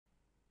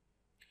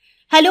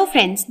Hello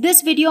friends,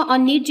 this video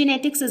on Neet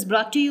genetics is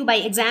brought to you by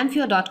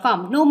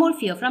examfear.com. No more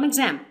fear from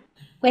exam.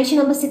 Question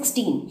number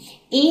 16.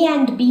 A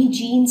and B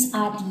genes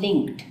are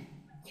linked.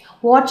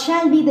 What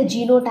shall be the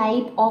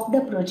genotype of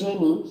the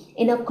progeny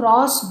in a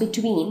cross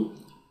between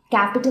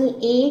capital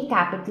A,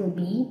 capital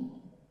B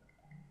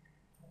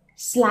 /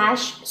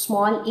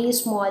 small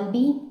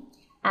b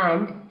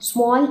and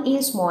small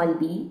a small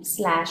b /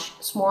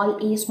 small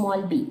a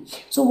small b.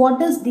 So what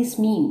does this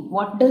mean?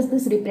 What does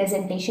this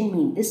representation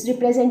mean? This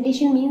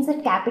representation means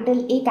that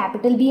capital A,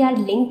 capital B are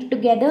linked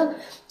together.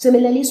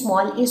 Similarly,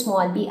 small a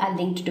small b are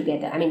linked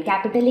together. I mean,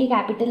 capital A,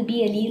 capital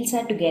B alleles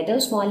are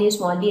together, small a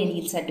small b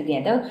alleles are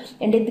together.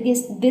 And in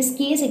this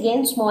case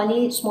again, small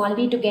a small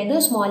b together,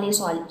 small a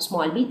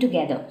small b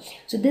together.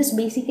 So this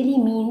basically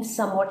means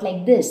somewhat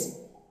like this.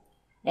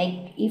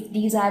 Like if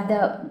these are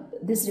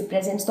this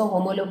represents the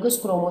homologous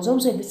chromosome.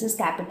 So this is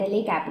capital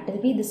A, capital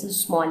B, this is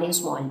small a,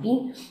 small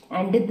b.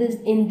 And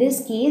in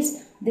this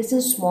case, this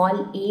is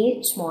small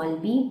a, small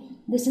b,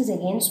 this is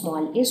again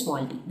small a,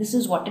 small b. This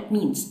is what it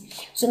means.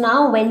 So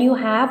now when you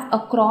have a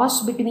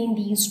cross between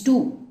these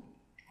two,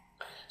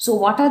 so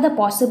what are the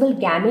possible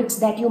gametes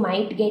that you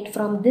might get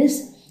from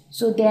this?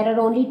 So there are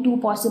only two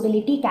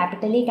possibilities,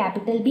 capital A,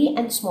 capital B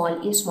and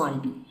small a, small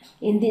b.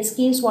 In this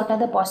case, what are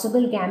the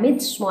possible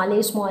gametes? Small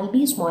a, small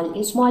b, small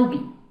a, small b.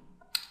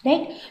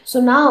 Right?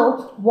 So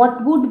now, what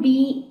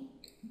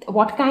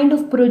kind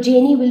of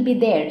progeny will be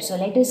there? So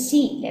let us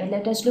see.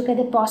 Let us look at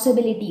the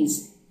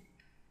possibilities.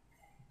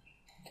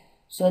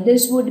 So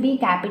this would be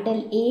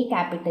capital A,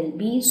 capital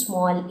B,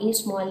 small a,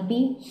 small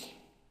b,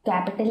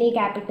 capital A,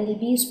 capital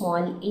B,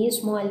 small a,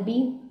 small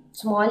b,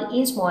 small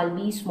a, small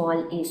b,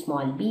 small a,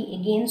 small b,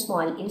 again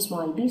small a,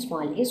 small b,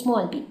 small a,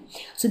 small b.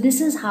 So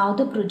this is how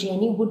the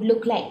progeny would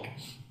look like.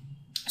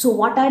 So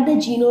what are the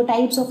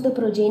genotypes of the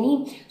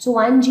progeny? So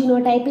one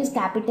genotype is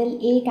capital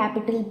A,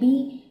 capital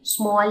B,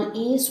 small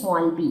a,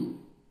 small b.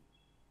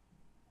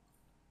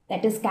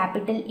 That is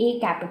capital A,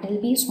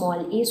 capital B,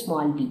 small a,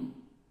 small b.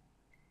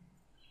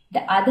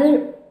 The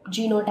other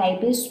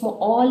genotype is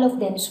all of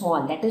them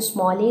small. That is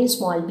small a,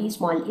 small b,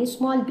 small a,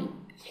 small b.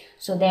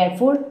 So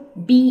therefore,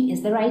 B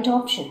is the right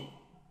option.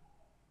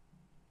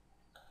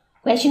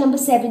 Question number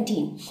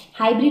 17.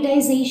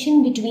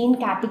 Hybridization between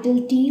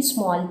capital T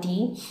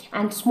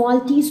and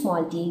small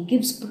t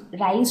gives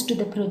rise to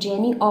the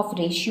progeny of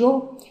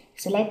ratio.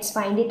 So let's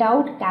find it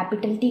out.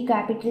 Capital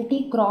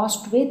T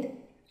crossed with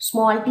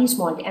small t.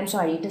 I'm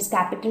sorry, it is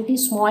capital T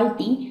small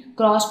t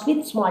crossed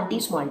with small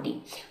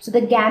t. So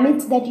the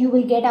gametes that you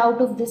will get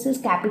out of this is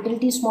capital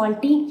T small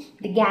t.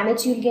 The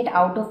gametes you will get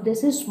out of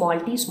this is small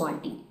t.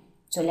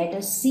 So let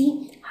us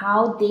see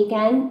how they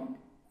can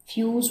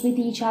fuse with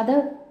each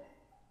other.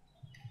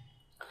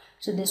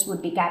 So this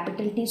would be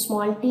capital T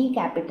small t,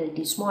 capital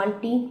T small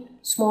t,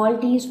 small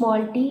t,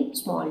 small t,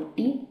 small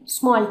t,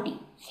 small t.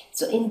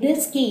 So in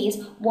this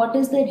case, what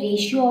is the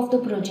ratio of the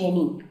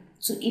progeny?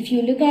 So if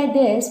you look at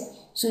this,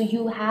 so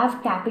you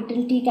have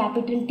capital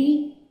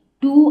T,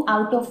 2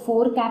 out of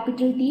 4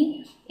 capital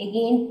T,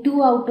 again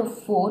 2 out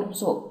of 4.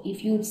 So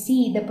if you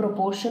see the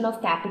proportion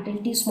of capital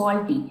T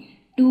small t,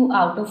 2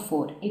 out of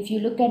 4. If you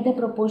look at the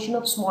proportion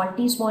of small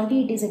t,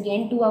 it is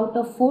again 2 out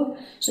of 4.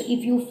 So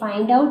if you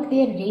find out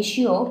their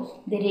ratio,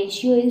 the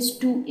ratio is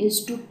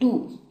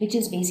 2:2, which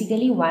is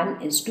basically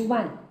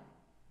 1:1.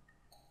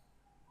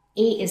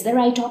 A is the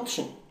right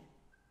option.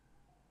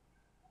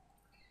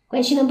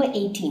 Question number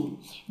 18.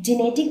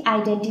 Genetic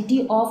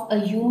identity of a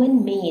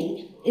human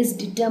male is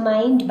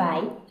determined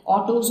by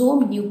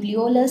autosome,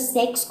 nucleolus,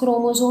 sex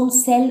chromosome,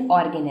 cell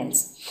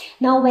organelles.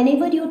 Now,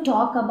 whenever you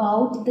talk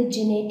about the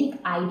genetic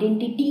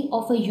identity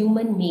of a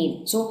human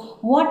male, so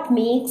what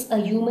makes a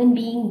human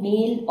being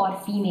male or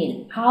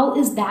female? How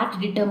is that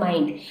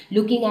determined?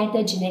 Looking at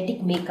the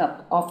genetic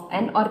makeup of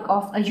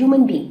a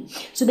human being.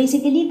 So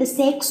basically, the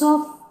sex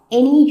of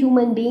any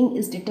human being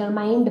is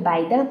determined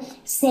by the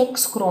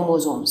sex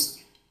chromosomes.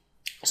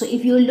 So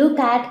if you look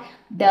at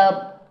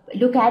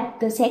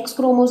the sex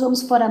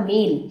chromosomes for a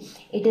male,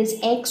 it is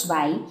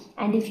XY,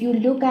 and if you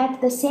look at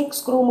the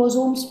sex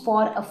chromosomes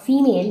for a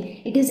female,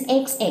 it is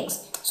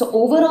XX. So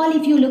overall,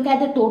 if you look at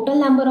the total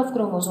number of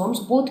chromosomes,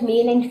 both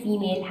male and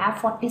female have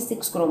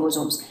 46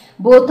 chromosomes.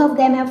 Both of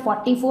them have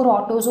 44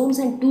 autosomes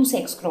and 2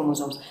 sex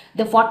chromosomes.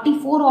 The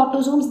 44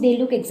 autosomes, they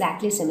look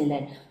exactly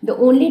similar. The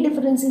only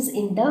difference is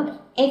in the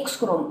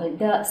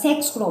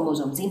sex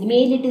chromosomes. In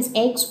male it is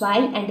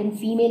XY and in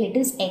female it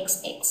is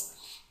XX.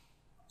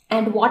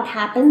 And what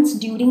happens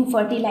during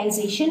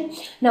fertilization?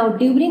 Now,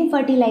 during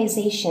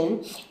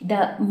fertilization,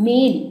 the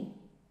male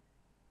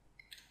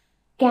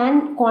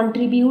can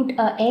contribute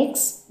a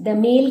X, the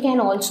male can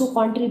also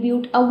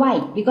contribute a Y,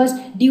 because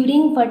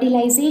during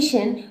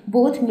fertilization,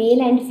 both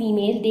male and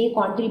female, they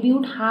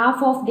contribute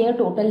half of their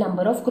total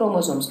number of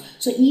chromosomes.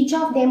 So each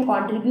of them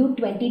contribute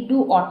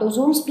 22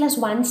 autosomes plus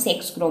 1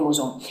 sex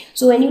chromosome.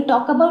 So when you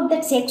talk about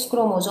that sex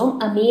chromosome,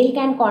 a male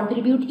can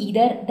contribute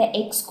either the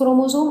X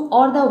chromosome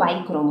or the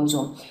Y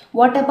chromosome.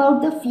 What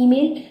about the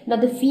female? Now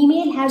the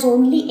female has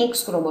only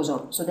X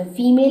chromosome. So the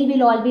female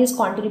will always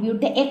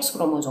contribute the X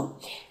chromosome.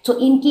 So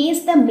in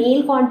case the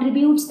male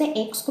contributes the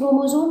X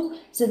chromosome,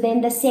 so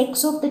then the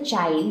sex of the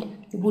child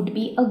would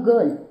be a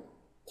girl.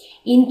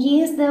 In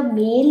case the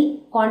male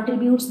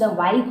contributes the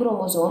Y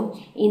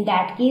chromosome, in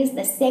that case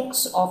the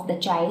sex of the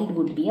child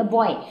would be a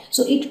boy.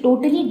 So it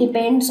totally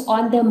depends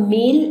on the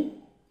male,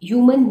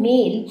 human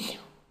male,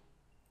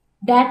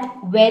 that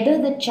whether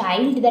the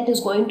child that is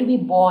going to be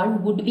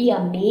born would be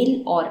a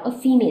male or a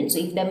female. So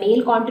if the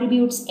male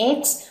contributes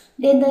X,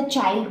 then the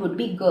child would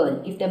be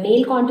girl. If the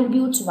male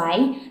contributes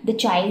Y, the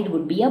child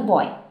would be a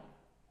boy.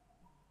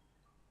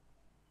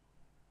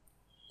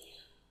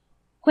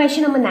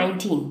 Question number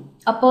 19.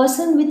 A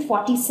person with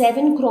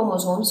 47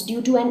 chromosomes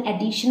due to an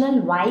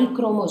additional Y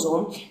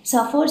chromosome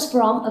suffers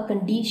from a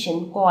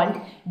condition called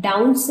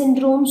Down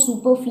syndrome,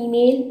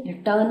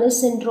 superfemale, Turner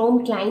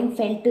syndrome,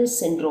 Klinefelter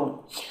syndrome.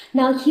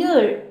 Now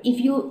here,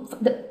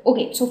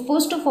 so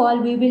first of all,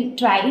 we will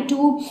try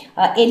to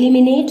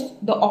eliminate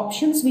the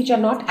options which are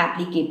not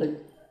applicable.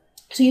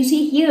 So you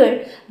see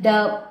here,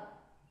 the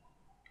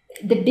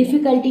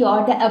difficulty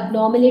or the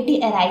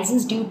abnormality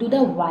arises due to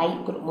the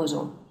Y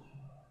chromosome.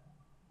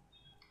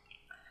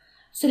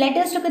 So let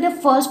us look at the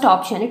first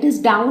option. It is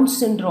Down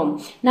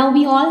syndrome. Now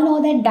we all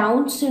know that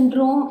Down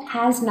syndrome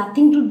has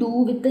nothing to do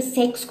with the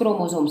sex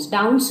chromosomes.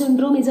 Down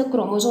syndrome is a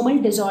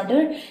chromosomal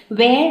disorder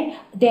where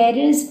there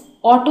is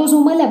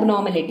autosomal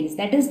abnormalities.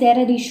 That is, there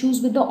are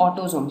issues with the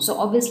autosome. So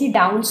obviously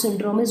Down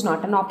syndrome is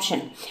not an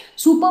option.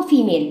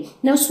 Superfemale.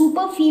 Now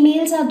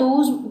superfemales are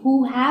those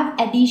who have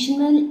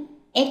additional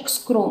X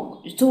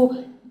chromosome.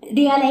 So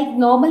they are like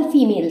normal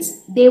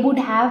females. They would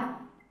have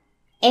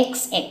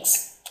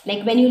XX.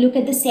 Like when you look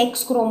at the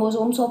sex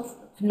chromosomes of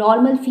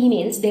normal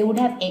females, they would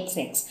have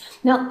XX.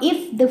 Now,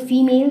 if the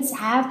females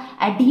have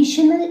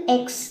additional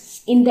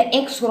X in the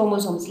X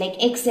chromosomes like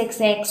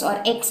XXX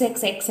or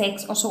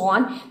XXXX or so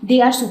on,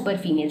 they are super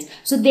females.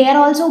 So there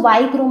also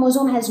Y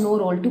chromosome has no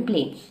role to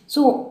play.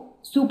 So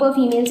super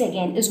females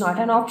again is not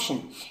an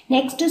option.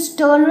 Next is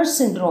Turner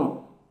syndrome.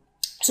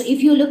 So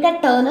if you look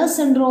at Turner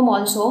syndrome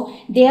also,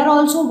 there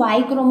also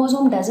Y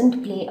chromosome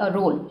doesn't play a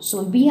role.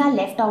 So we are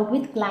left out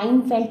with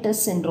Klinefelter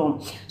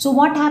syndrome. So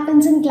what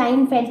happens in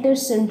Klinefelter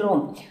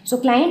syndrome? So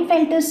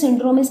Klinefelter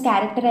syndrome is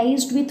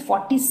characterized with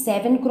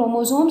 47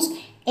 chromosomes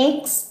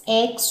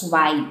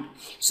XXY.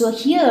 So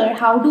here,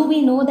 how do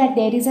we know that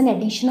there is an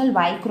additional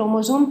Y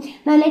chromosome?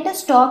 Now let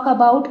us talk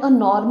about a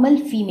normal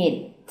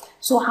female.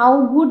 So how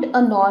would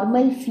a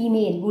normal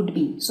female would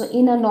be? So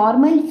in a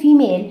normal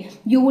female,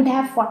 you would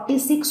have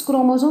 46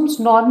 chromosomes,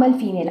 normal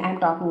female I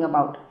am talking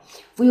about.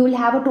 We will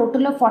have a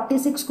total of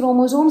 46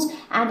 chromosomes,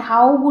 and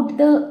how would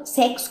the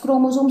sex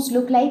chromosomes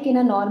look like in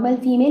a normal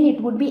female?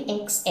 It would be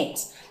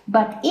XX.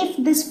 But if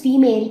this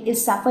female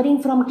is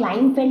suffering from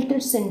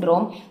Klinefelter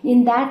syndrome,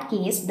 in that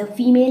case, the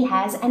female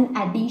has an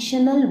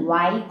additional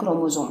Y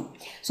chromosome.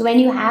 So when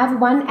you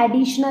have one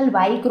additional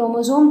Y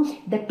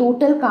chromosome, the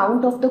total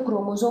count of the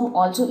chromosome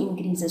also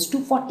increases to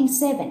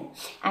 47.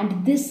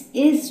 And this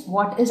is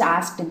what is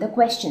asked in the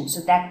question.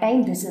 So that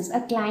time this is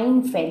a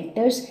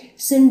Klinefelter's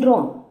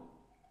syndrome.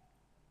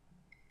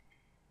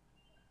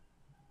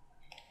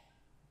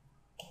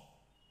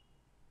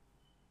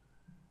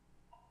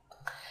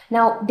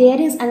 Now, there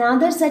is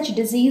another such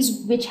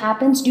disease which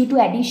happens due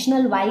to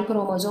additional Y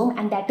chromosome,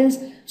 and that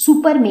is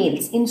super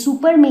males. In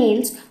super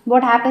males,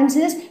 what happens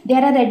is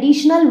there are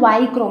additional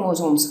Y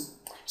chromosomes.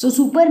 So,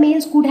 super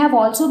males could have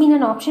also been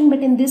an option, but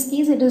in this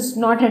case, it is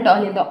not at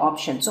all in the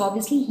option. So,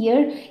 obviously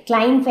here,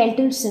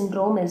 Klinefelter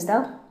syndrome is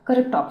the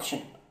correct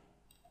option.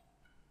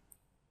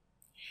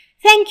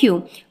 Thank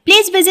you.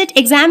 Please visit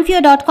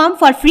examfear.com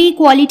for free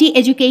quality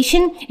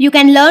education. You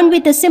can learn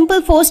with a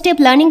simple 4-step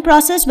learning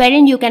process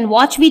wherein you can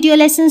watch video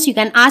lessons, you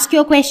can ask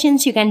your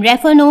questions, you can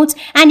refer notes,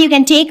 and you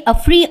can take a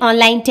free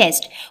online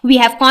test. We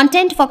have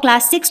content for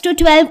class 6 to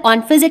 12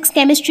 on physics,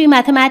 chemistry,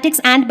 mathematics,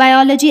 and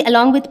biology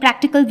along with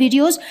practical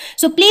videos.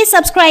 So please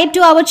subscribe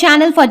to our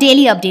channel for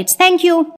daily updates. Thank you.